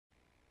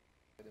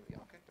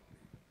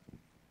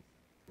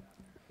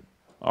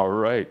All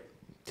right.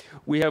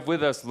 We have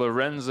with us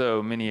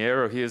Lorenzo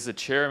Miniero. He is the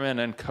chairman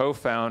and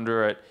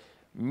co-founder at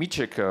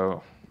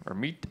Meetecho, or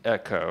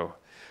Meetecho.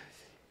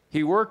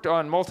 He worked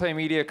on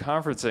multimedia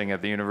conferencing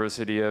at the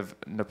University of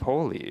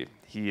Napoli.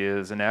 He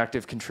is an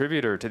active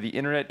contributor to the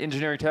Internet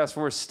Engineering Task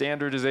Force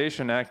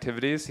standardization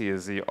activities. He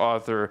is the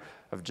author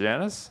of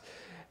Janus,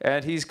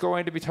 and he's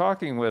going to be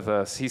talking with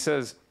us. He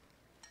says,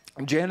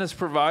 Janus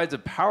provides a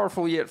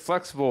powerful yet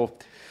flexible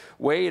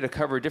way to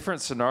cover different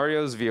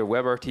scenarios via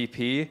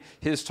WebRTC.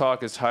 His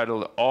talk is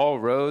titled All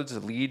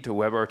Roads Lead to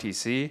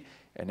WebRTC,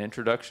 an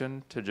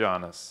Introduction to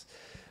Janus.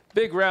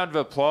 Big round of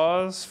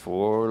applause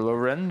for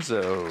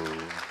Lorenzo.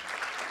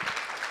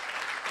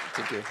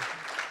 Thank you.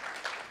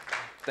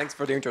 Thanks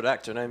for the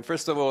introduction. And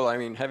first of all,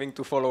 having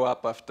to follow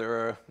up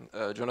after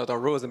Jonathan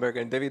Rosenberg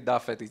and David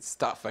Duffett, it's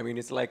tough.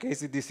 It's like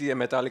AC/DC and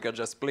Metallica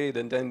just played,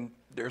 and then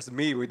there's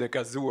me with a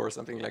kazoo or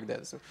something like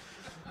that. So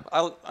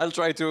I'll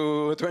try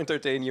to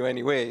entertain you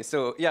anyway.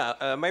 So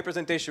yeah, my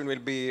presentation will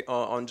be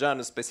on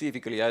Janus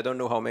specifically. I don't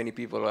know how many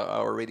people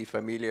are already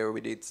familiar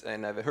with it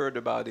and have heard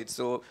about it.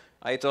 So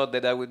I thought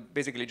that I would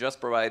basically just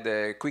provide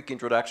a quick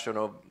introduction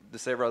of the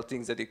several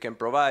things that it can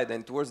provide,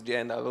 and towards the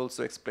end I'll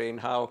also explain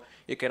how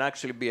it can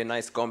actually be a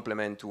nice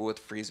complement to what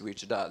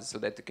Freeswitch does, so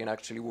that it can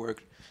actually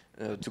work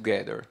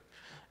together.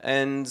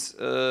 And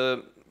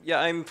yeah,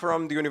 I'm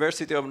from the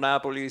University of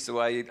Napoli,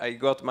 so I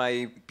got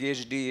my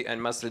PhD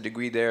and master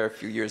degree there a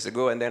few years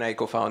ago, and then I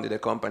co-founded a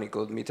company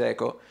called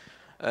Meetecho.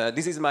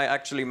 This is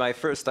actually my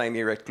first time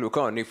here at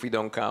ClueCon, if we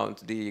don't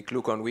count the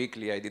ClueCon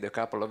Weekly. I did a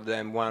couple of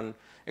them, one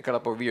a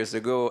couple of years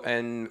ago,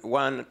 and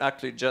one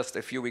actually just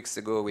a few weeks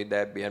ago with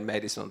Debbie and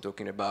Madison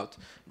talking about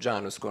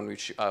JanusCon,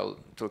 which I'll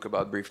talk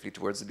about briefly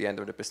towards the end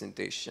of the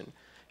presentation.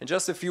 And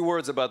just a few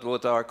words about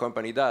what our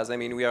company does.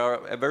 We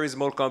are a very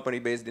small company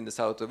based in the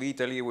south of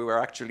Italy. We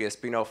were actually a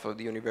spin-off of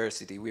the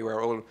university. We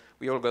all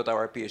got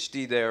our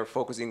PhD there,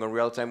 focusing on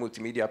real-time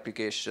multimedia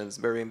applications,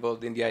 very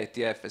involved in the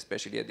ITF,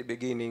 especially at the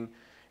beginning.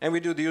 And we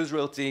do the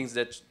usual things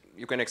that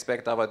you can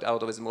expect out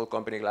of a small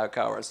company like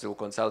ours, so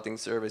consulting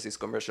services,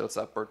 commercial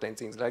support, and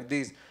things like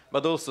this,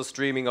 but also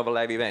streaming of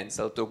live events.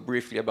 I'll talk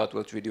briefly about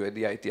what we do at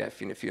the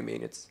ITF in a few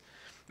minutes.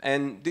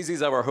 And this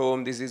is our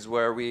home. This is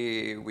where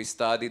we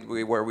studied,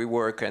 where we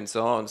work, and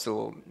so on.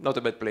 So not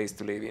a bad place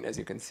to live in, as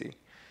you can see.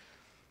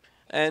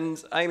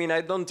 And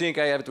I don't think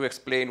I have to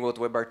explain what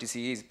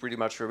WebRTC is. Pretty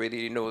much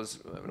everybody knows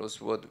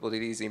what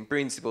it is in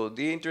principle.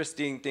 The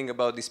interesting thing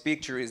about this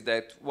picture is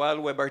that while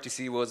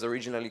WebRTC was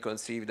originally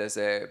conceived as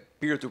a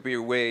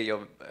peer-to-peer way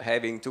of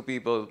having two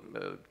people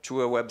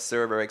through a web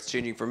server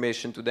exchange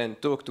information to then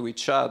talk to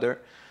each other,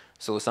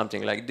 so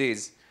something like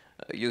this,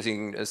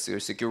 using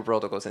secure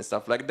protocols and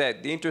stuff like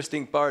that. The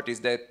interesting part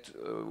is that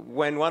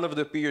when one of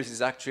the peers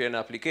is actually an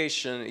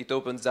application, it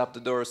opens up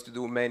the doors to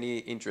do many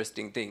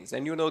interesting things.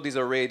 And you know this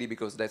already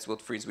because that's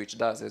what Freeswitch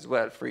does as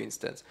well, for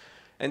instance.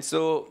 And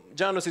so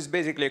Janus is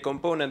basically a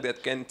component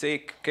that can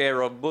take care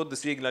of both the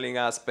signaling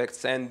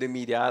aspects and the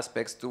media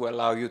aspects to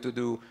allow you to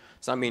do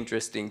some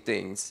interesting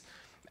things.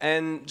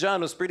 And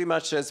Janus, pretty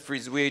much as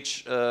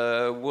Freeswitch,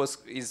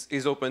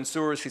 is open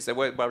source. It's a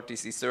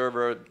WebRTC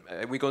server.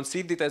 We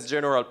conceived it as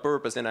general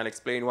purpose, and I'll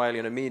explain why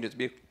in a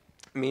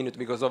minute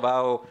because of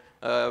how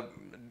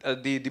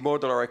the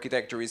modular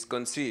architecture is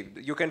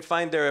conceived. You can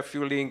find there a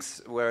few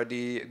links where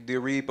the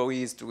repo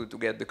is to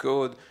get the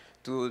code,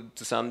 to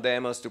some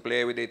demos to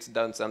play with it,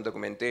 done some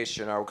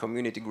documentation, our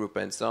community group,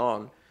 and so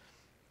on.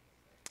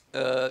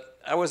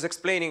 I was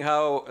explaining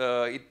how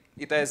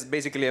it has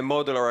basically a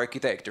modular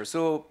architecture.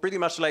 So pretty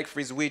much like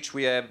Freeswitch,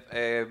 we have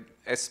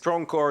a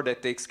strong core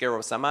that takes care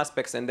of some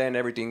aspects, and then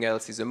everything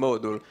else is a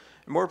module.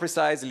 More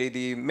precisely,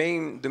 the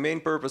main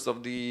purpose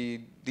of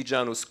the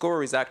Janus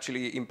core is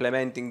actually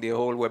implementing the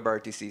whole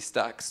WebRTC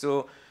stack.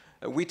 So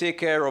we take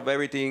care of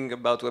everything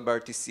about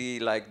WebRTC,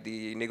 like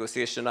the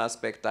negotiation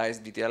aspect,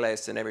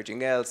 ISDTLS, and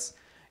everything else,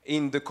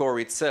 in the core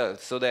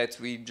itself, so that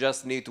we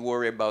just need to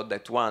worry about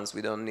that once.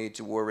 We don't need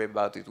to worry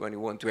about it when we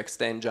want to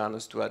extend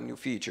Janus to add new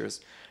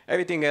features.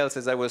 Everything else,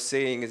 as I was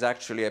saying, is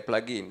actually a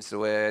plugin,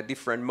 so a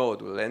different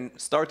module, and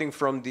starting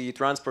from the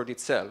transport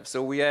itself.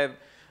 So we have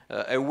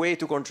a way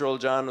to control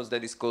Janus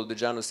that is called the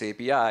Janus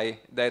API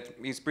that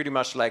is pretty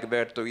much like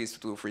Verto is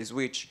to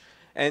Freeswitch.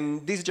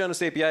 And this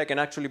Janus API can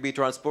actually be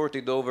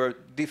transported over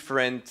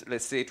different,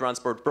 let's say,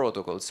 transport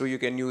protocols. So you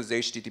can use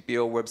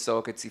HTTP or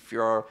WebSockets if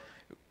you're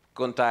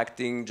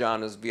contacting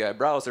Janus via a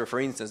browser, for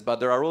instance, but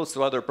there are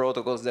also other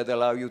protocols that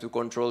allow you to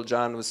control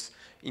Janus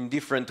in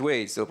different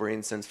ways. So, for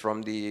instance,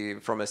 from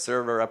a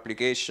server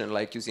application,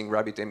 like using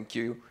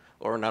RabbitMQ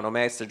or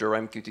NanoMessage or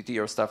MQTT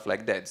or stuff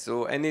like that.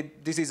 So, and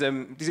this is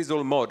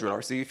all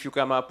modular. So, if you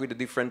come up with a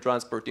different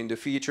transport in the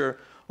feature,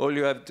 all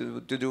you have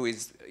to do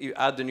is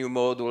add a new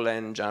module,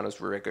 and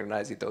Janus will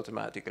recognize it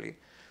automatically.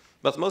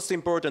 But most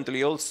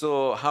importantly,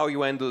 also how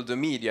you handle the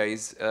media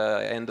is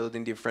handled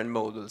in different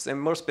modules. And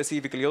more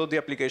specifically, all the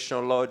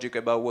application logic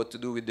about what to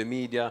do with the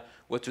media,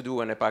 what to do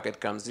when a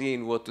packet comes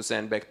in, what to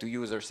send back to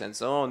users, and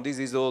so on. This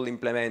is all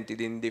implemented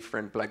in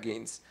different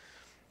plugins.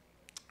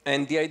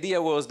 And the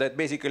idea was that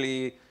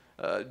basically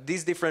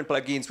These different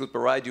plugins would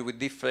provide you with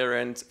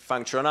different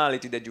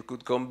functionality that you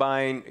could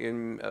combine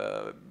in,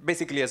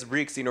 basically as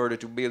bricks in order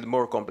to build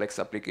more complex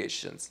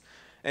applications.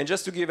 And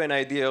just to give an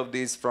idea of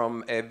this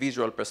from a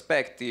visual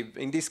perspective,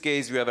 in this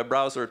case, we have a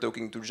browser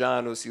talking to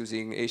Janus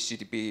using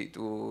HTTP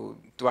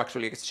to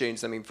actually exchange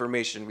some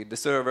information with the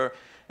server.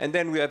 And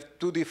then we have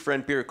two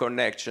different peer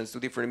connections,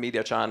 two different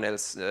media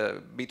channels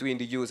between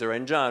the user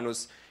and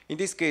Janus. In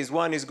this case,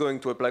 one is going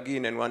to a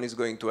plugin and one is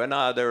going to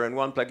another, and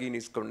one plugin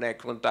is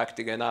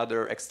contacting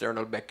another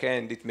external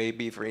backend. It may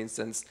be, for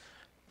instance,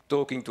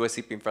 talking to a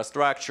SIP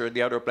infrastructure.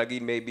 The other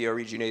plugin may be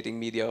originating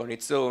media on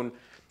its own.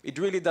 It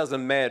really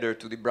doesn't matter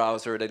to the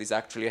browser that is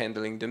actually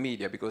handling the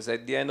media, because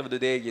at the end of the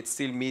day, it's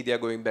still media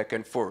going back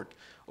and forth.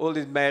 All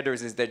that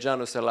matters is that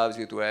Janus allows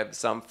you to have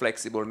some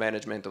flexible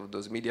management of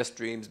those media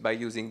streams by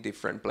using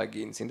different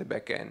plugins in the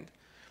back end.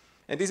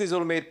 And this is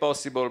all made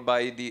possible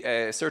by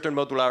the certain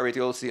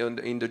modularity also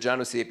in the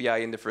Janus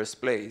API in the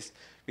first place.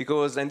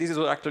 Because, and this is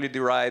actually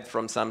derived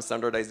from some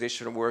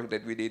standardization work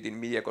that we did in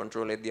media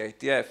control at the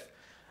ITF.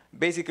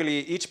 Basically,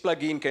 each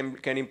plugin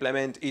can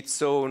implement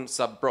its own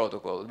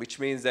sub-protocol, which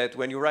means that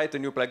when you write a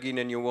new plugin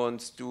and you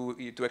want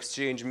to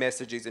exchange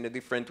messages in a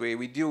different way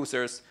with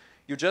users,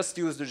 you just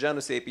use the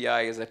Janus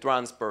API as a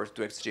transport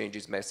to exchange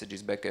these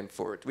messages back and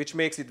forth, which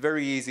makes it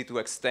very easy to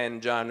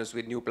extend Janus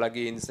with new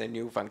plugins and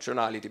new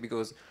functionality,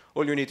 because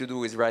all you need to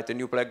do is write a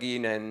new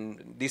plugin,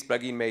 and this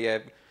plugin may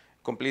have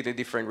completely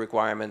different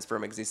requirements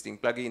from existing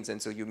plugins, and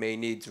so you may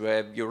need to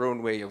have your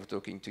own way of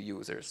talking to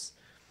users.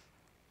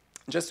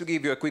 Just to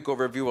give you a quick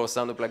overview of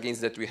some of the plugins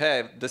that we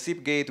have, the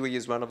SIP gateway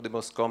is one of the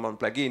most common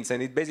plugins,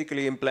 and it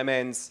basically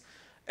implements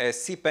a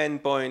SIP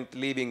endpoint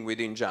living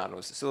within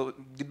Janus. So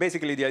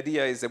basically the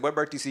idea is a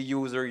WebRTC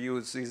user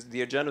uses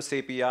the Janus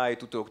API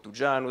to talk to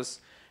Janus,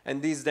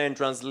 and this then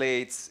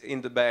translates in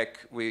the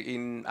back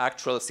in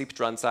actual SIP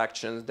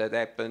transactions that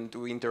happen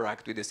to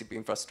interact with the SIP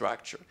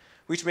infrastructure,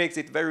 which makes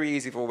it very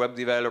easy for web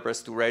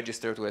developers to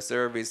register to a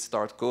service,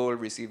 start call,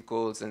 receive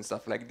calls, and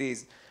stuff like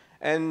this.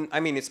 And I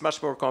mean, it's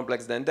much more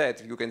complex than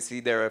that. You can see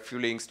there are a few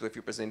links to a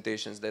few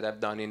presentations that I've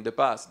done in the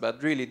past,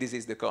 but really this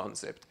is the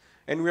concept.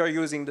 And we are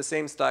using the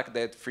same stack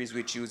that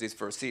Freeswitch uses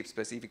for SIP.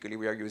 Specifically,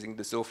 we are using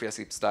the Sophia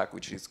SIP stack,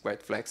 which is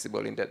quite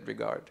flexible in that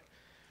regard.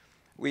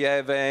 We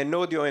have an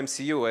audio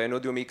MCU, an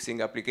audio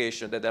mixing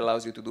application that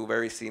allows you to do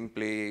very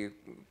simply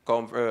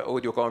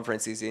audio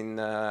conferences in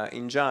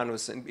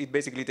Janus. And it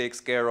basically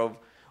takes care of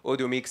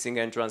audio mixing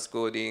and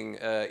transcoding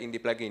in the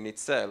plugin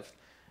itself.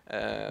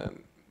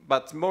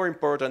 But more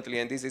importantly,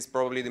 and this is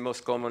probably the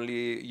most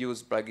commonly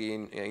used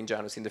plugin in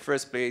Janus in the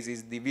first place,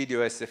 is the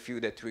video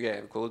SFU that we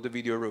have called the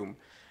video room.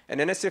 And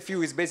an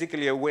SFU is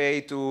basically a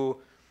way to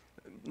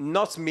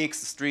not mix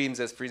streams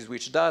as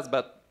Freeswitch does,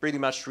 but pretty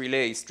much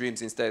relay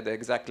streams instead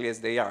exactly as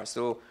they are.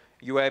 So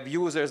you have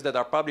users that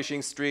are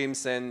publishing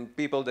streams and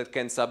people that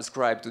can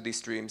subscribe to these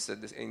streams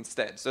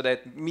instead. So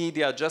that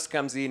media just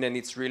comes in and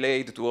it's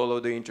relayed to all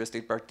of the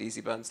interested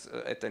participants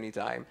at any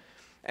time.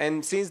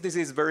 And since this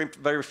is very,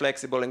 very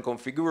flexible and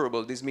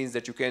configurable, this means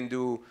that you can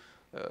do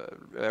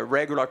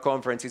regular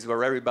conferences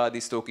where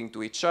everybody's talking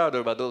to each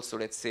other, but also,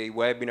 let's say,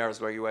 webinars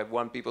where you have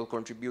one people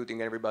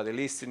contributing, everybody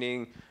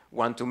listening,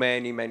 one to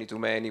many, many to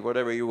many,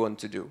 whatever you want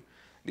to do.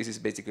 This is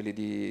basically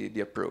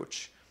the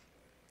approach.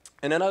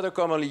 And another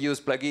commonly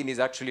used plugin is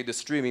actually the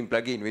streaming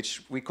plugin,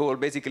 which we call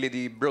basically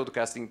the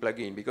broadcasting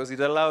plugin, because it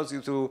allows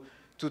you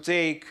to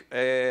take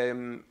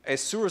a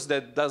source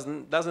that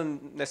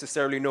doesn't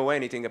necessarily know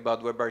anything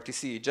about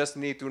WebRTC. You just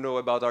need to know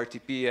about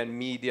RTP and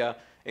media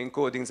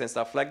encodings and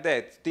stuff like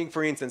that. Think,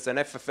 for instance, an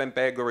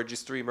FFmpeg or a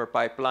GStreamer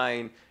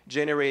pipeline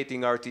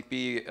generating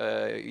RTP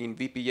in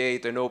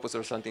VP8 and Opus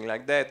or something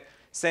like that,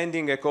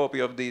 sending a copy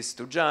of this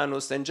to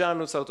Janus, and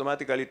Janus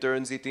automatically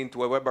turns it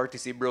into a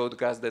WebRTC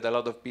broadcast that a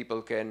lot of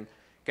people can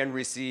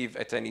receive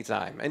at any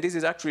time. And this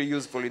is actually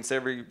useful in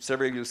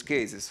several use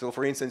cases. So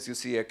for instance, you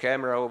see a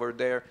camera over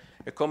there.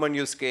 A common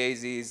use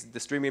case is the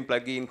streaming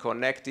plugin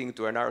connecting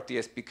to an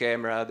RTSP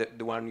camera,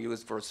 the one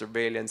used for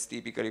surveillance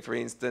typically, for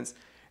instance,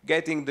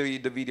 getting the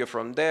video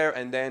from there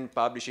and then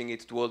publishing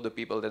it to all the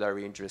people that are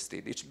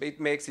interested. It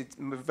makes it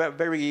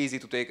very easy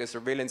to take a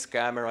surveillance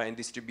camera and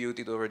distribute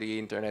it over the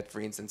internet, for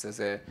instance, as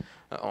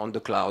on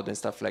the cloud and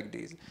stuff like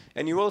this.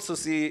 And you also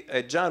see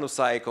a Janus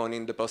icon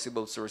in the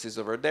possible sources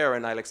over there,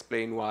 and I'll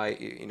explain why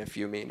in a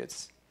few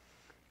minutes.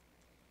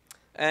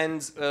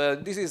 And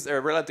this is a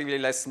relatively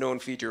less known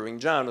feature in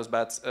Janus,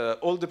 but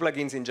all the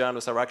plugins in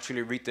Janus are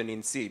actually written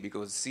in C,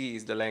 because C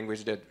is the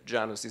language that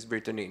Janus is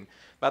written in.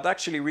 But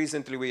actually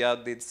recently we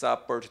added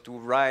support to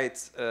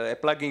write a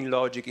plugin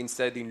logic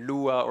instead in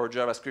Lua or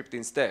JavaScript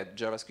instead,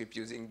 JavaScript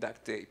using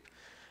duct tape.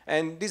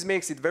 And this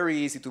makes it very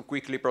easy to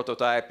quickly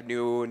prototype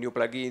new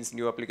plugins,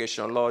 new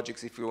application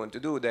logics if you want to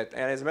do that.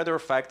 And as a matter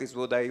of fact, it's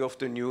what I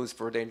often use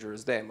for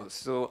dangerous demos.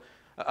 So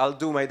I'll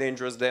do my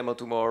dangerous demo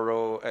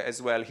tomorrow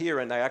as well here,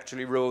 and I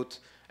actually wrote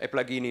a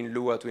plugin in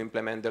Lua to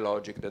implement the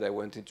logic that I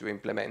wanted to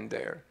implement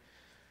there.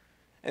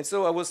 And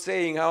so I was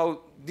saying how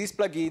these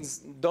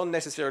plugins don't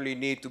necessarily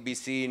need to be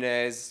seen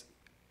as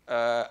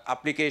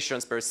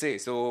applications per se.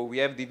 So we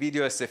have the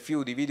video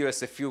SFU. The video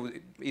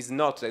SFU is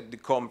not the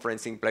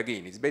conferencing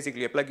plugin. It's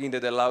basically a plugin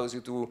that allows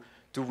you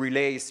to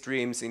relay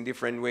streams in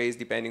different ways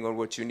depending on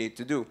what you need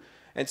to do.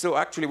 And so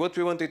actually what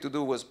we wanted to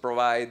do was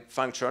provide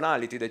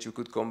functionality that you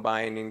could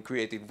combine in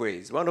creative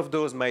ways. One of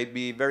those might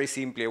be very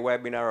simply a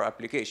webinar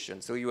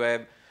application. So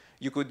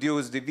you could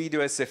use the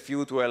video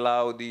SFU to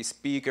allow the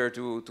speaker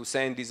to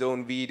send his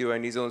own video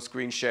and his own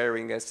screen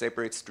sharing as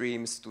separate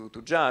streams to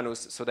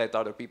Janus so that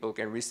other people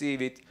can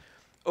receive it.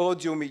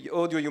 Audio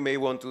you may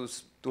want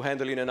to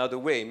handle in another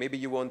way. Maybe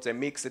you want a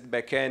mixed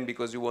backend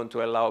because you want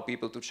to allow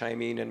people to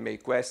chime in and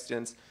make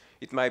questions.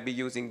 It might be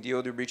using the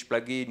Audio Bridge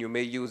plugin. You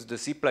may use the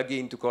C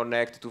plugin to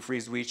connect to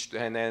Freeswitch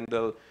and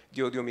handle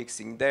the audio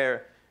mixing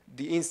there.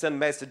 The instant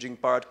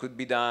messaging part could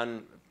be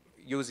done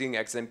using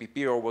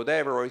XMPP or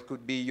whatever, or it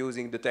could be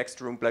using the text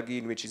room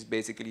plugin, which is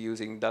basically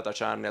using data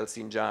channels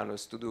in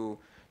Janus to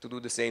do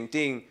the same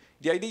thing.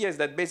 The idea is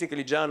that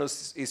basically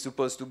Janus is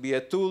supposed to be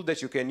a tool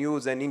that you can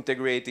use and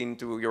integrate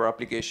into your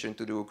application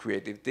to do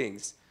creative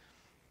things.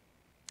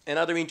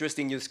 Another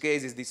interesting use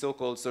case is the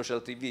so-called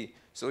social TV.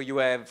 So you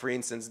have, for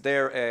instance,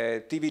 there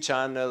a TV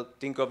channel,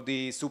 think of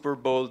the Super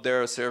Bowl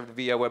there served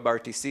via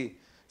WebRTC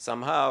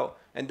somehow,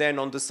 and then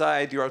on the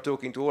side you are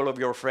talking to all of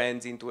your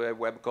friends into a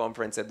web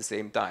conference at the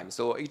same time.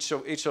 So each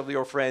of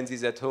your friends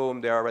is at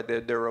home, they are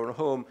at their own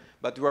home,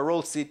 but you are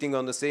all sitting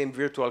on the same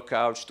virtual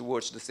couch to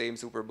watch the same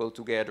Super Bowl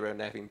together and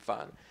having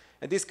fun.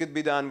 And this could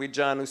be done with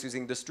Janus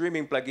using the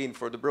streaming plugin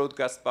for the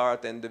broadcast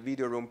part and the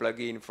video room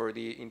plugin for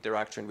the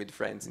interaction with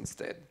friends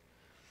instead.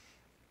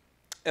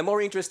 A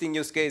more interesting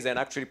use case and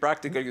actually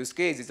practical use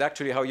case is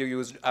actually how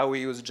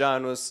we use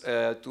Janus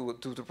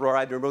to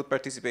provide remote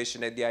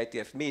participation at the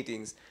ITF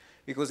meetings.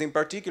 Because in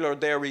particular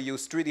there we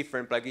use 3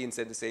 different plugins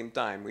at the same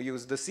time. We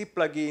use the C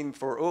plugin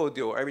for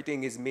audio,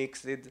 everything is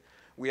mixed.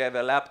 We have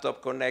a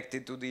laptop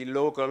connected to the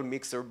local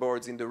mixer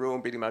boards in the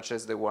room, pretty much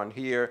as the one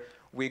here.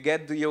 We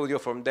get the audio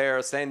from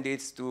there, send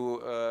it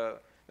to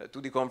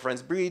the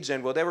conference bridge,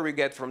 and whatever we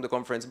get from the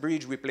conference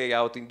bridge, we play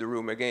out in the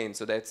room again,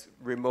 so that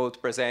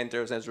remote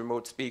presenters and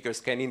remote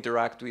speakers can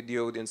interact with the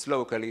audience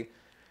locally.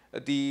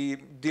 The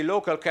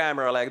local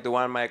camera, like the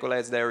one Michael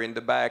has there in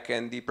the back,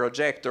 and the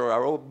projector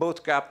are all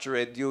both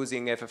captured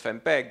using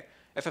FFmpeg.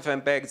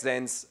 FFmpeg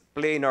sends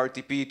plain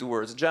RTP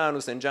towards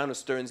Janus, and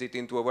Janus turns it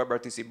into a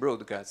WebRTC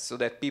broadcast, so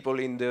that people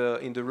in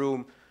the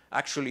room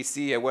actually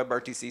see a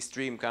WebRTC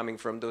stream coming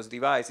from those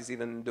devices,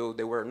 even though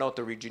they were not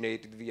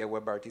originated via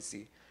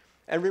WebRTC.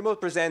 And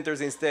remote presenters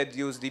instead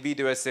use the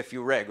video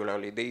SFU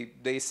regularly.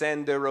 They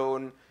send their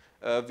own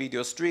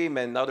video stream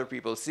and other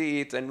people see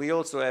it. And we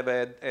also have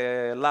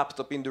a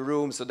laptop in the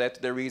room so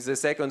that there is a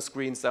second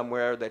screen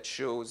somewhere that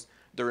shows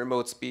the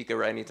remote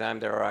speaker anytime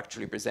they are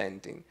actually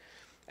presenting.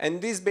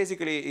 And this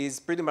basically is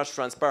pretty much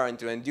transparent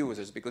to end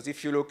users, because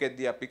if you look at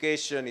the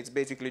application, it's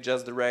basically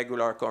just the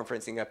regular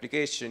conferencing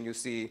application. You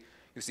see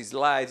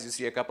slides, you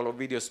see a couple of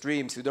video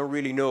streams. You don't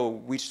really know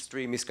which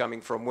stream is coming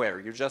from where.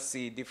 You just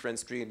see different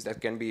streams that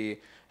can be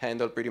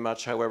handled pretty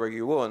much however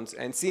you want.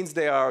 And since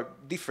they are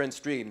different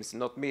streams,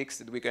 not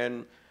mixed, we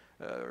can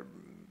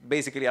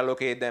basically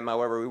allocate them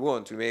however we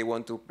want. We may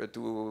want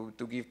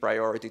to give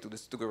priority to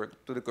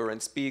the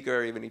current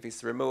speaker, even if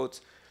it's remote.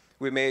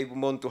 We may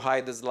want to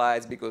hide the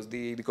slides because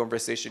the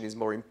conversation is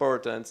more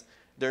important.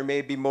 There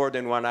may be more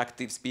than one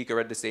active speaker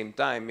at the same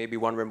time, maybe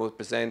one remote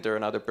presenter,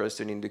 another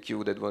person in the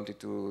queue that wanted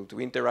to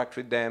interact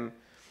with them.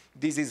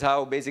 This is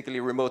how basically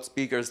remote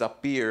speakers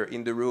appear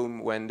in the room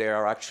when they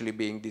are actually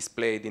being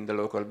displayed in the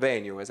local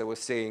venue. As I was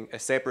saying, a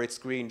separate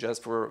screen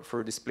just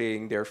for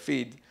displaying their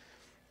feed.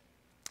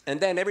 And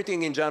then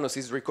everything in Janus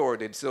is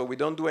recorded, so we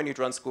don't do any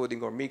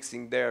transcoding or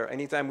mixing there.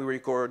 Anytime we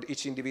record,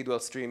 each individual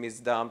stream is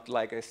dumped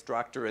like a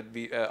structured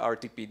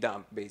RTP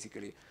dump,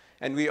 basically.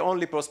 And we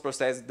only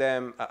post-process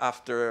them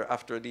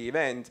after the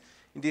event.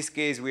 In this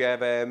case, we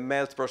have a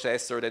melt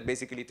processor that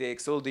basically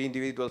takes all the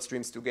individual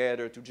streams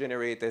together to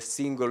generate a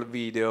single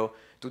video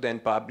to then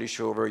publish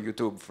over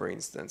YouTube, for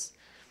instance.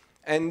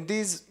 And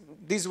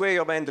this way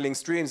of handling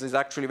streams is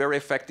actually very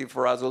effective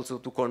for us also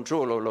to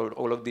control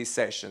all of these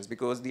sessions,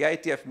 because the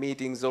ITF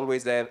meetings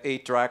always have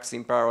 8 tracks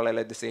in parallel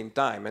at the same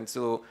time. And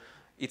so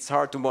it's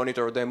hard to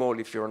monitor them all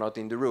if you're not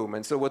in the room.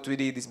 And so what we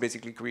did is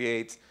basically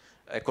create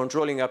a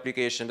controlling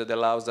application that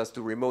allows us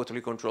to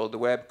remotely control the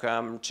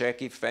webcam,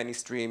 check if any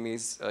stream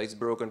is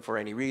broken for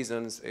any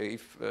reasons,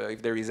 if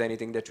there is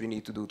anything that we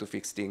need to do to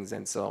fix things,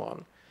 and so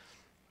on.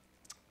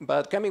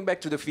 But coming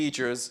back to the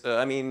features,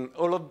 I mean,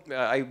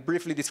 I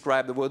briefly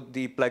described what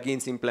the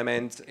plugins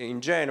implement in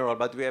general,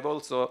 but we have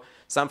also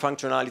some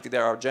functionality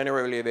that are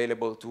generally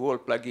available to all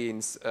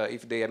plugins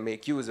if they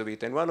make use of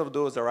it. And one of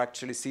those are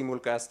actually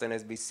Simulcast and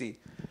SBC.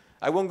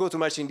 I won't go too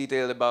much in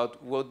detail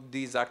about what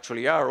these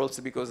actually are,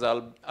 also because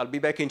I'll be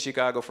back in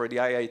Chicago for the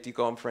IIT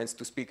conference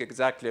to speak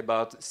exactly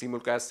about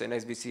Simulcast and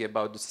SBC,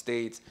 about the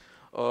state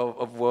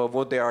of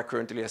what they are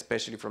currently,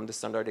 especially from the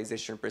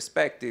standardization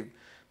perspective.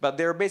 But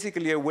they're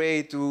basically a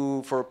way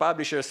for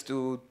publishers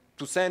to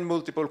to send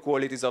multiple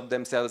qualities of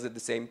themselves at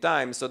the same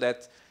time so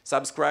that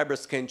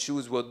subscribers can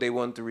choose what they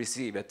want to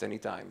receive at any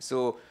time. So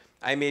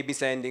I may be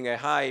sending a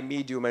high,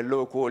 medium, and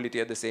low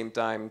quality at the same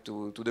time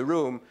to the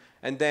room,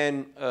 and then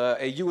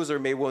a user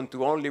may want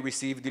to only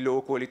receive the low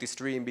quality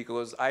stream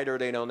because either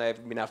they don't have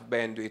enough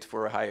bandwidth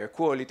for a higher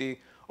quality,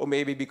 or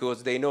maybe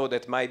because they know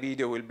that my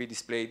video will be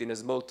displayed in a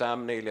small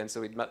thumbnail, and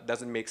so it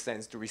doesn't make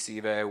sense to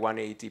receive a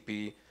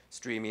 180p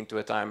stream into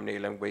a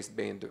thumbnail and waste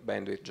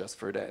bandwidth just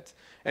for that.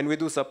 And we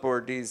do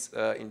support this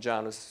in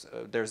Janus.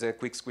 There's a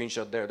quick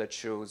screenshot there that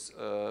shows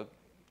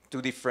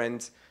two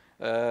different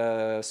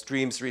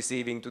streams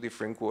receiving two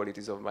different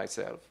qualities of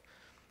myself.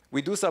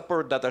 We do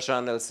support data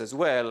channels as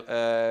well.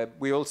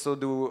 We also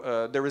do,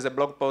 there is a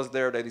blog post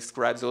there that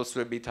describes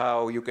also a bit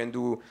how you can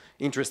do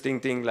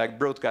interesting things like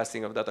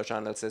broadcasting of data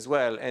channels as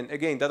well. And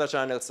again, data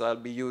channels I'll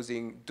be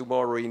using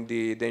tomorrow in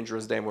the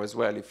dangerous demo as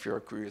well if you're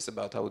curious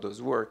about how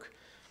those work.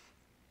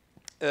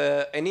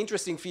 An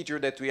interesting feature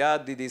that we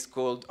added is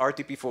called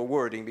RTP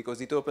forwarding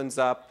because it opens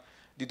up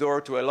the door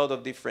to a lot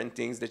of different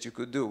things that you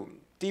could do.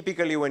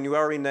 Typically, when you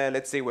are in a,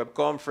 let's say, web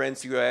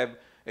conference, you have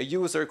a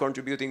user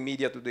contributing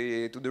media to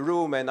the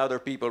room and other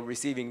people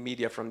receiving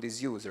media from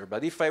this user.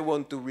 But if I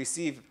want to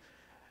receive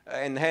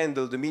and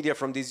handle the media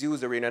from this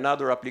user in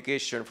another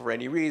application for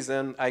any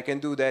reason, I can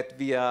do that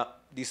via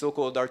the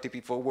so-called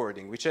RTP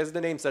forwarding, which, as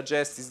the name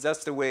suggests, is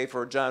just a way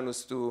for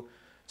Janus to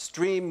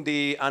stream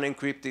the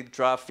unencrypted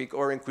traffic,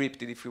 or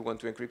encrypted if you want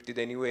to encrypt it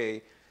anyway,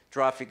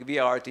 traffic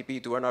via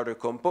RTP to another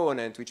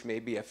component, which may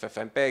be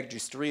FFmpeg,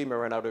 GStream,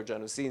 or another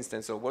Janus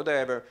instance, or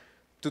whatever,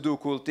 to do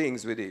cool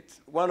things with it.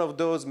 One of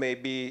those may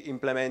be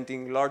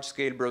implementing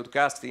large-scale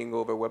broadcasting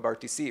over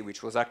WebRTC,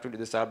 which was actually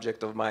the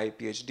subject of my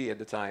PhD at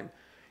the time.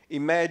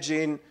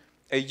 Imagine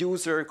a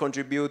user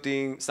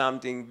contributing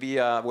something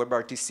via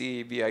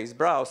WebRTC, via his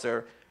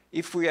browser.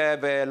 If we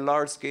have a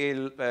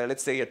large-scale,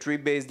 let's say a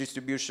tree-based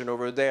distribution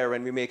over there,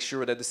 and we make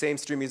sure that the same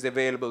stream is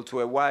available to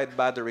a wide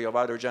battery of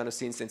other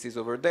Janus instances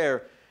over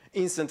there,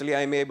 instantly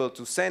I'm able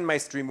to send my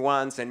stream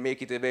once and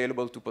make it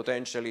available to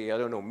potentially, I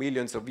don't know,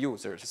 millions of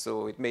users.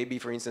 So it may be,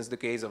 for instance, the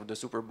case of the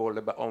Super Bowl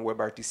on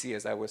WebRTC,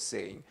 as I was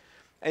saying.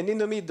 And in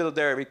the middle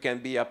there, it can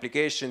be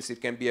applications,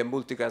 it can be a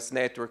multicast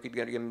network, it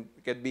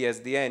can be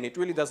SDN. It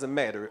really doesn't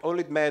matter. All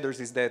it matters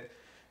is that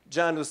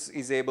Janus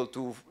is able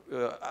to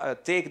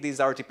take this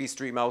RTP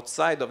stream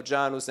outside of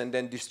Janus and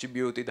then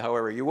distribute it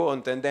however you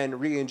want, and then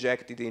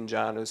re-inject it in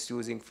Janus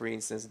using, for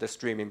instance, the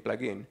streaming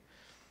plugin.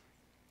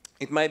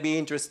 It might be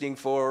interesting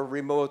for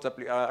remote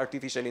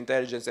artificial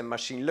intelligence and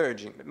machine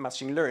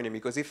learning,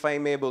 because if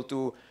I'm able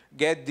to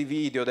get the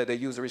video that a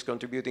user is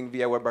contributing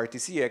via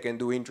WebRTC, I can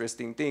do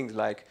interesting things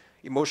like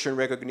emotion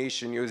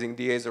recognition using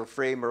the Azure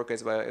framework,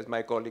 as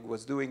my colleague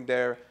was doing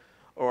there,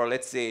 or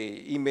let's say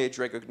image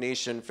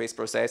recognition, face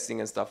processing,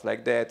 and stuff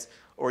like that,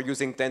 or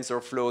using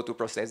TensorFlow to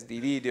process the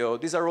video.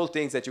 These are all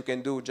things that you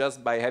can do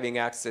just by having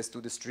access to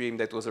the stream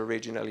that was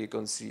originally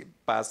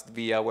passed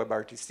via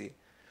WebRTC.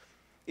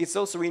 It's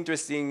also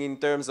interesting in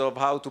terms of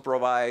how to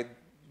provide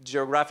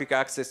geographic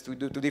access to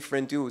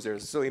different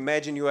users. So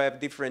imagine you have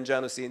different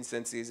Janus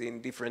instances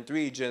in different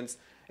regions,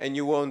 and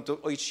you want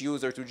each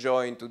user to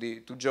join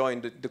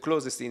the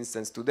closest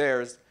instance to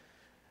theirs.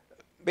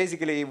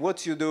 Basically,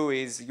 what you do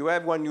is you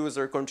have one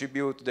user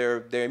contribute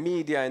their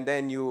media, and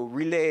then you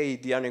relay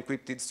the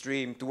unencrypted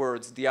stream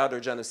towards the other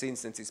Janus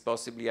instances,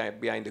 possibly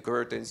behind the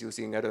curtains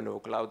using, I don't know,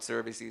 cloud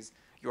services.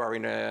 You are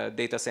in a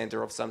data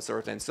center of some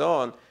sort and so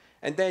on.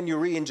 And then you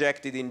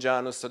re-inject it in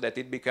Janus so that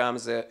it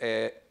becomes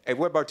a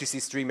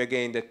WebRTC stream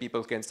again that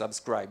people can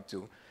subscribe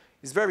to.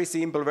 It's very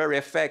simple, very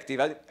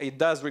effective. It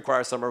does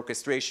require some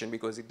orchestration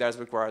because it does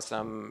require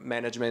some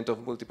management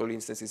of multiple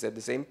instances at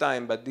the same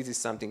time, but this is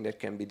something that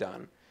can be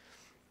done.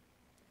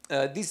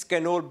 This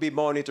can all be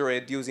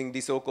monitored using the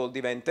so-called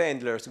event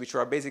handlers, which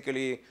are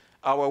basically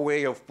our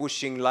way of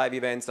pushing live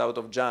events out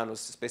of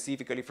Janus,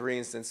 specifically, for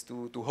instance,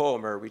 to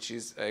Homer, which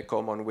is a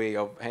common way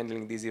of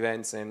handling these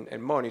events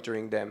and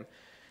monitoring them.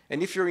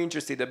 And if you're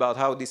interested about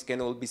how this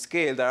can all be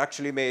scaled, I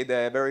actually made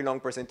a very long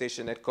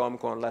presentation at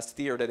ComCon last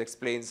year that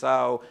explains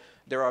how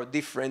there are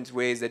different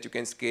ways that you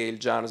can scale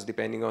Janus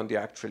depending on the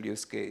actual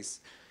use case.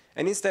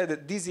 And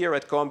instead, this year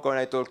at ComCon,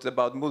 I talked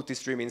about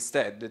multi-stream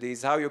instead. That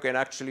is how you can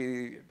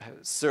actually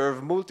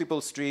serve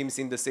multiple streams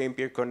in the same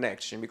peer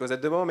connection. Because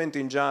at the moment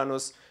in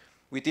Janus,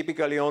 we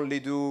typically only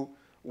do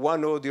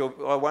one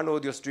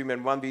audio stream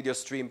and one video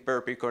stream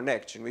per peer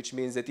connection, which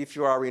means that if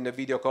you are in a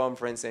video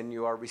conference and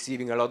you are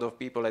receiving a lot of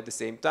people at the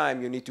same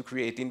time, you need to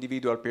create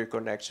individual peer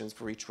connections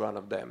for each one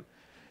of them.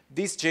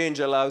 This change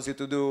allows you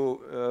to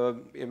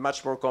do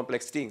much more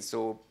complex things.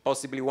 So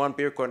possibly one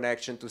peer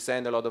connection to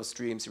send a lot of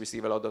streams,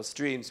 receive a lot of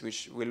streams,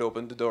 which will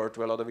open the door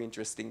to a lot of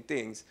interesting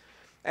things.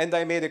 And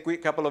I made a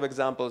quick couple of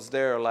examples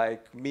there,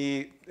 like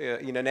me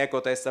in an echo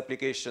test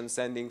application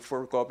sending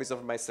 4 copies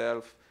of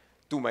myself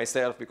to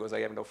myself because I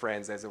have no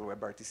friends, as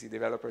WebRTC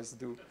developers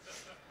do.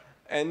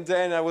 And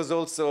then I was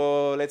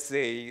also, let's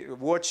say,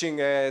 watching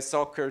a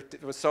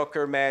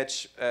soccer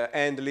match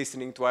and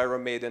listening to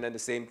Iron Maiden at the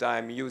same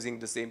time using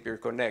the same peer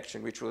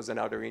connection, which was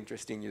another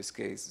interesting use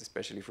case,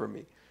 especially for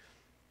me.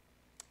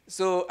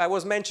 So I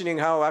was mentioning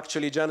how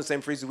actually Janus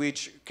and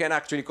Freeswitch can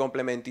actually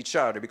complement each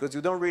other, because you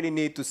don't really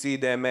need to see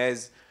them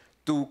as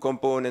two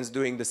components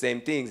doing the same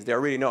things. They are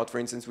really not. For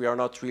instance, we are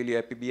not really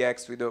a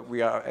PBX.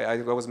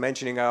 I was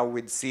mentioning how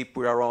with SIP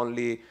we are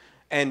only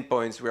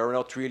endpoints. We are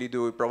not really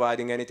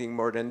providing anything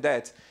more than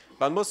that.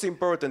 But most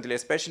importantly,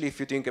 especially if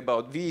you think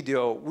about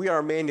video, we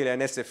are mainly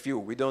an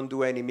SFU. We don't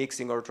do any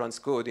mixing or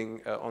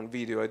transcoding on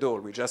video at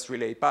all. We just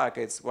relay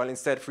packets, while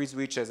instead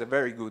Freeswitch has a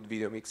very good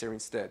video mixer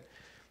instead.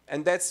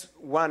 And that's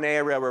one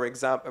area where,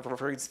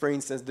 for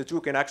instance, the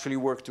two can actually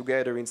work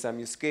together in some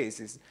use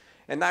cases.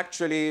 And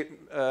actually,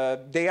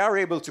 they are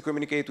able to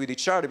communicate with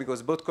each other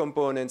because both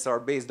components are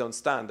based on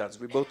standards.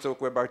 We both talk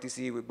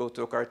WebRTC, we both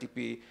talk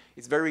RTP.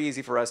 It's very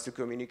easy for us to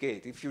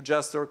communicate. If you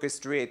just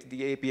orchestrate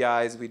the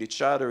APIs with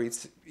each other,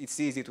 it's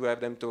easy to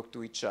have them talk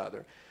to each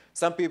other.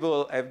 Some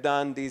people have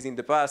done this in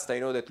the past. I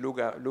know that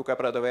Luca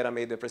Pradovera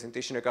made a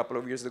presentation a couple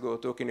of years ago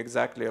talking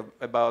exactly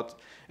about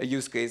a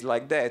use case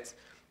like that.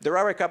 There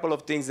are a couple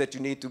of things that you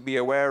need to be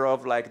aware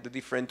of, like the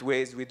different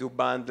ways we do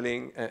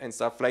bundling and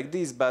stuff like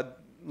this, but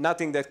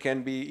nothing that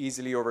can be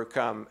easily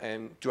overcome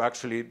and to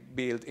actually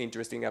build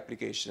interesting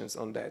applications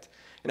on that.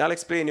 And I'll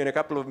explain in a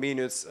couple of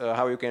minutes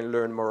how you can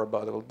learn more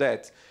about all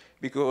that.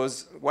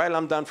 Because while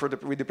I'm done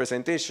with the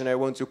presentation, I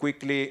want to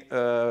quickly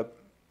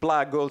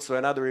plug also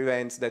another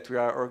event that we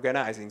are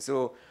organizing.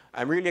 So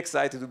I'm really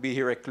excited to be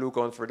here at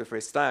ClueCon for the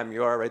first time.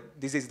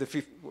 This is the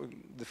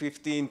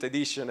 15th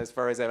edition as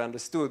far as I've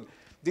understood.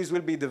 This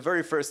will be the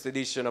very first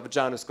edition of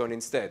JanusCon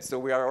instead. So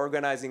we are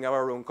organizing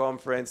our own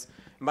conference,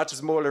 much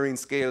smaller in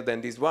scale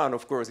than this one.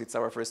 Of course, it's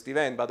our first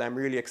event, but I'm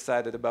really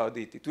excited about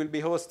it. It will be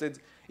hosted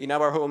in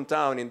our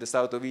hometown in the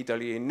south of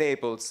Italy, in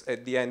Naples,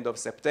 at the end of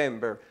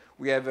September.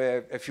 We have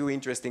a few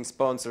interesting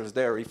sponsors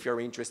there. If you're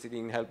interested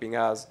in helping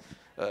us,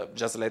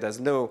 just let us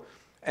know.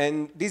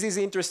 And this is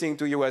interesting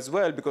to you as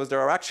well, because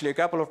there are actually a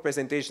couple of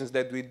presentations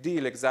that will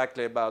deal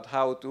exactly about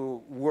how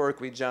to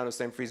work with Janus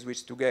and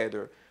Freeswitch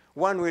together.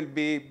 One will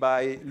be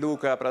by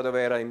Luca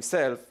Pradovera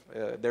himself.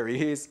 There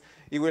he is.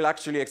 He will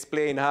actually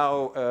explain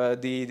how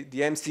the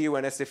MCU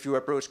and SFU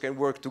approach can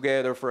work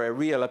together for a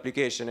real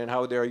application and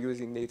how they are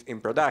using it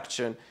in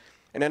production.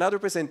 And another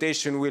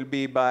presentation will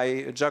be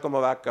by Giacomo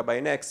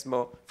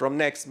Vacca from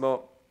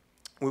Nexmo.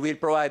 We will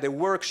provide a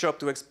workshop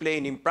to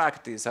explain in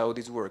practice how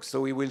this works.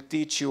 So we will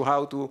teach you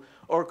how to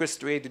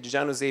orchestrate the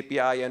Janus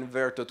API and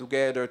Verto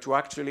together to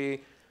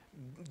actually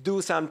do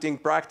something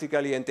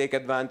practically and take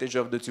advantage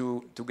of the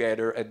two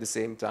together at the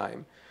same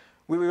time.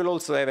 We will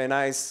also have a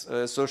nice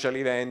social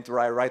event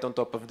right on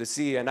top of the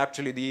sea, and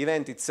actually the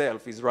event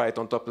itself is right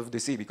on top of the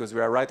sea because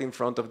we are right in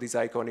front of this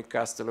iconic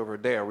castle over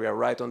there. We are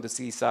right on the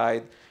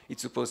seaside.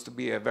 It's supposed to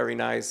be a very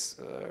nice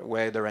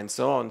weather and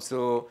so on.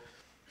 So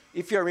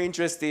if you're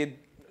interested,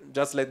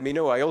 just let me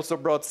know. I also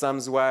brought some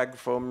swag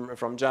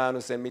from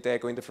Janus and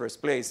Meetecho in the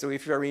first place. So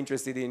if you're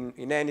interested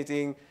in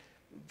anything,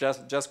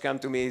 just come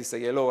to me,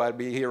 say hello, I'll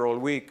be here all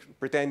week,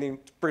 pretend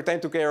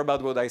to care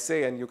about what I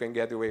say, and you can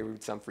get away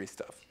with some free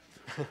stuff.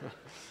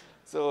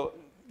 So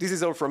this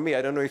is all from me.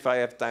 I don't know if I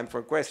have time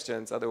for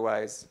questions.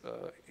 Otherwise,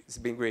 it's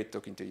been great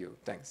talking to you.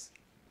 Thanks.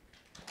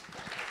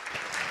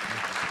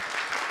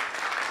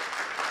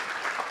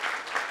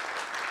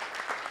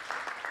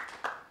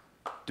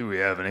 Do we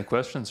have any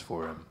questions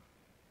for him?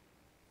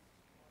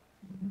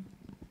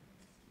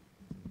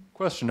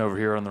 Question over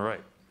here on the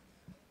right.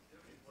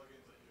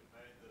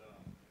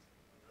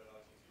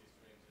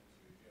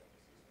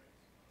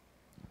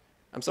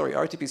 I'm sorry,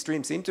 RTP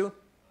streams into?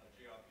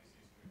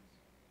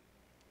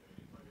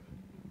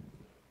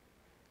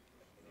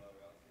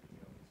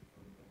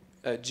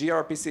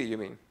 gRPC, you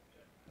mean?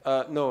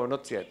 No,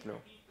 not yet, no.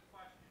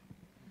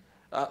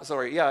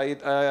 Sorry,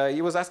 yeah,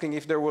 he was asking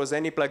if there was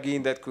any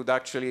plugin that could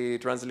actually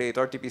translate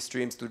RTP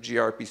streams to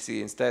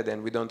gRPC instead,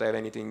 and we don't have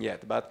anything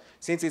yet. But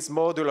since it's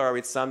modular,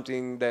 it's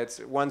something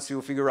that once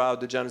you figure out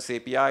the Janus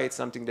API, it's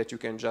something that you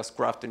can just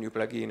craft a new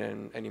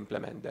plugin and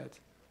implement that.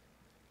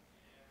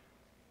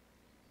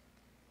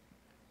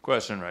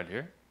 Question right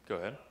here.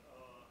 Go ahead.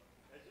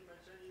 As you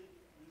mentioned, you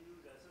use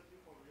SFU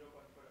for video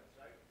conference,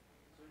 right?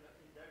 So in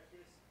that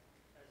case,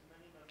 as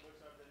many members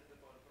are there in the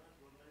conference,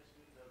 those many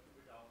streams have to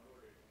be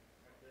downloaded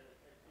at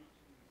each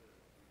user.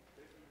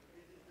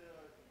 Is it the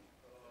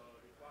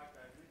required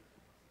bandwidth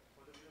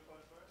for the video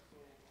conference? So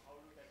how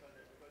do you tackle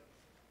that? Because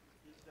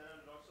if there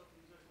are lots of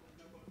users in the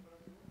video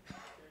conference, it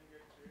can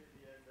get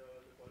crazy and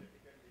the quality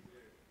can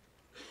degrade.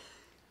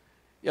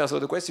 Yeah, so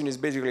the question is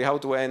basically how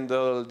to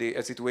handle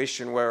a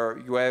situation where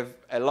you have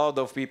a lot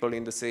of people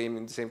in the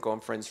same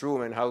conference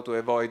room and how to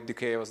avoid the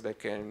chaos that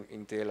can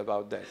entail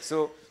about that.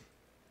 So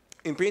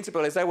in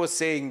principle, as I was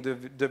saying,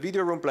 the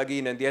video room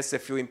plugin and the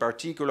SFU in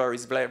particular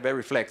is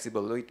very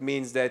flexible. It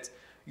means that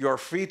you are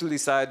free to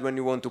decide when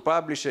you want to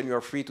publish and you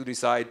are free to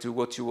decide to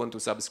what you want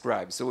to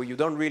subscribe. So you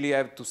don't really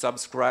have to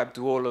subscribe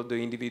to all of the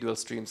individual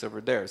streams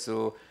over there.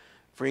 So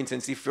for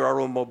instance, if you are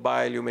on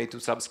mobile, you may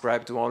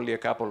subscribe to only a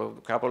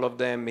couple of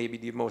them, maybe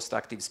the most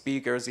active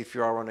speakers. If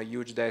you are on a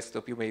huge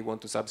desktop, you may want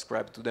to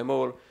subscribe to them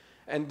all.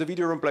 And the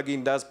video room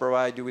plugin does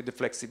provide you with the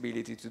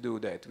flexibility to do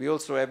that. We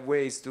also have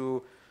ways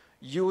to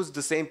use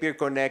the same peer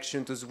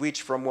connection to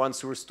switch from one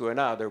source to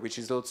another, which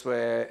is also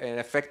an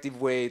effective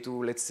way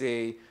to, let's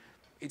say,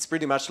 it's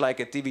pretty much like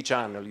a TV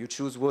channel. You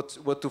choose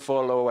what to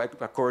follow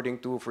according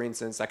to, for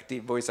instance,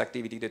 voice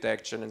activity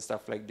detection and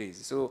stuff like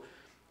this. So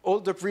all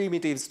the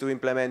primitives to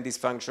implement this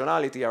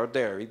functionality are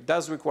there. It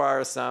does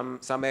require some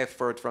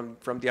effort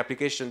from the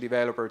application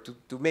developer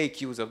to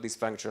make use of this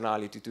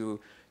functionality,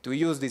 to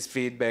use this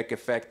feedback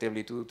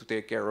effectively to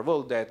take care of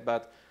all that.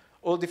 But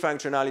all the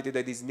functionality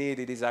that is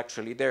needed is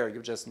actually there.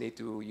 You just need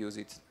to use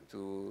it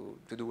to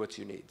do what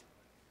you need.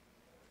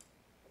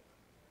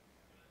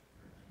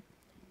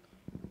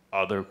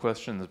 Other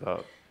questions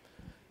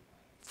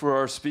for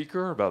our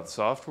speaker, about the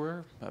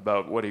software,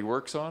 about what he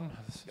works on?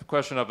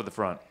 Question up at the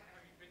front. Have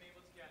you been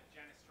able to get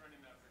Janus to run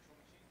in a virtual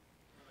machine?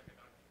 Or like a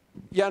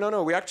Docker? Yeah,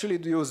 no, we actually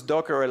use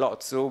Docker a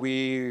lot. So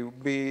we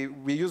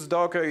use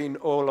Docker in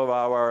all of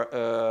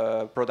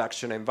our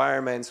production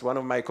environments. One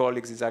of my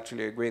colleagues is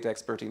actually a great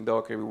expert in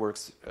Docker. He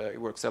works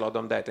a lot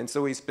on that. And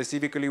so we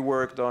specifically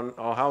worked on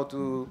how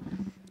to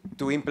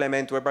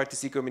implement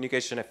WebRTC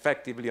communication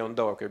effectively on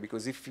Docker.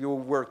 Because if you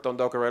worked on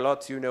Docker a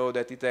lot, you know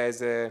that it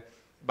has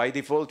by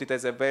default, it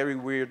has a very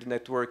weird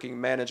networking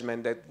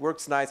management that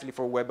works nicely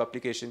for web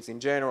applications in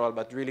general,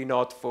 but really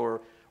not for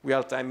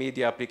real-time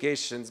media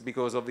applications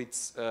because of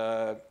its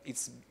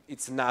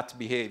NAT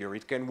behavior.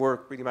 It can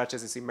work pretty much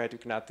as a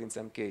symmetric NAT in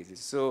some cases.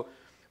 So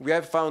we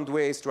have found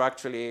ways to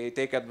actually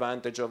take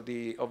advantage of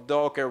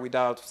Docker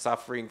without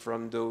suffering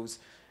from those.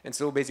 And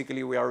so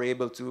basically we are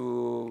able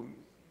to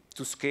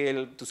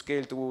scale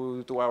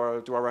to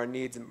our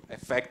needs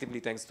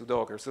effectively thanks to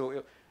Docker.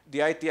 So the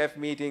ITF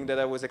meeting that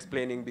I was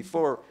explaining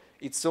before,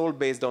 it's all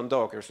based on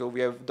Docker. So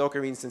we have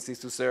Docker instances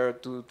to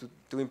serve to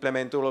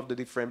implement all of the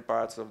different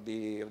parts of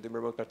the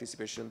remote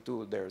participation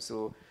tool there.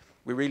 So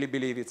we really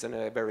believe it's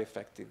a very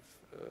effective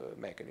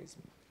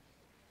mechanism.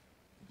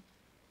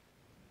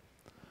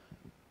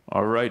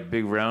 All right,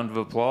 big round of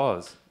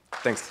applause.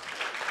 Thanks.